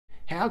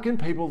How can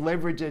people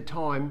leverage their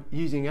time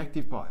using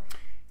ActivePipe?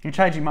 In a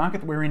changing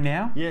market that we're in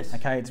now, yes.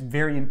 Okay, it's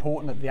very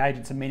important that the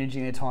agents are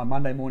managing their time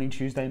Monday morning,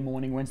 Tuesday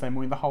morning, Wednesday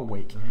morning, the whole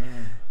week.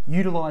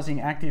 Utilising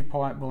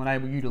ActivePipe will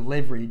enable you to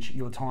leverage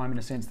your time in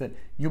a sense that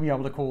you'll be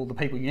able to call the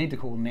people you need to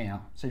call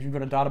now. So if you've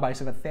got a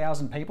database of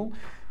 1,000 people,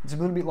 it's a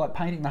little bit like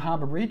painting the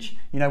harbour bridge.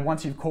 You know,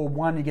 once you've called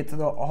one, you get to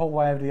the whole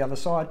way over to the other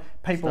side.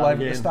 People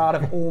over at the start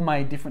have all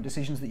made different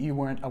decisions that you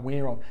weren't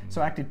aware of.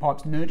 So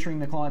ActivePipe's nurturing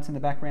the clients in the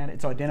background.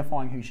 It's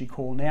identifying who you should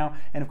call now.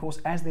 And of course,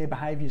 as their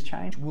behaviours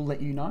change, we'll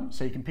let you know.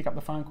 So you can pick up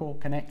the phone call,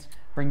 connect,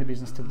 bring the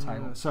business to the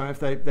table. So if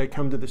they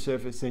come to the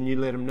surface, then you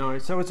let them know.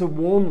 So it's a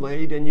warm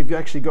lead, and you've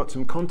actually got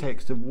some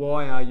context of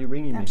why are you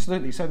ringing me.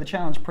 Absolutely. So the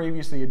challenge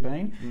previously had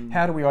been,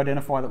 how do we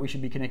identify that we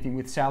should be connecting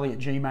with Sally at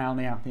Gmail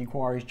now? The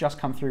inquiry's just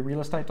come through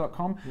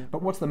realestate.com,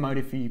 but what's the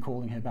motive for you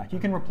calling her back? You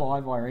can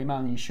reply via email,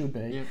 and you should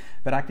be,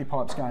 but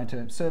ActivePipe's going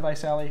to survey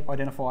Sally,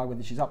 identify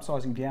whether she's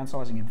upsizing,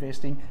 downsizing,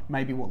 investing,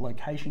 maybe what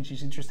location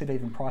she's interested,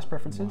 even price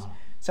preferences.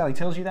 Sally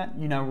tells you that,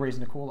 you know a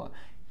reason to call her.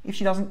 If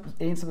she doesn't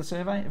answer the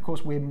survey, of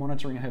course, we're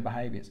monitoring her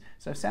behaviours.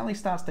 So if Sally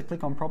starts to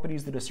click on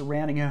properties that are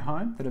surrounding her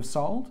home that have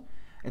sold,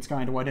 it's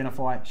going to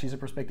identify she's a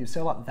prospective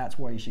seller. That's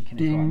why you should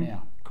connect right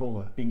now.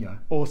 Call her. Bingo.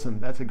 Awesome.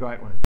 That's a great one.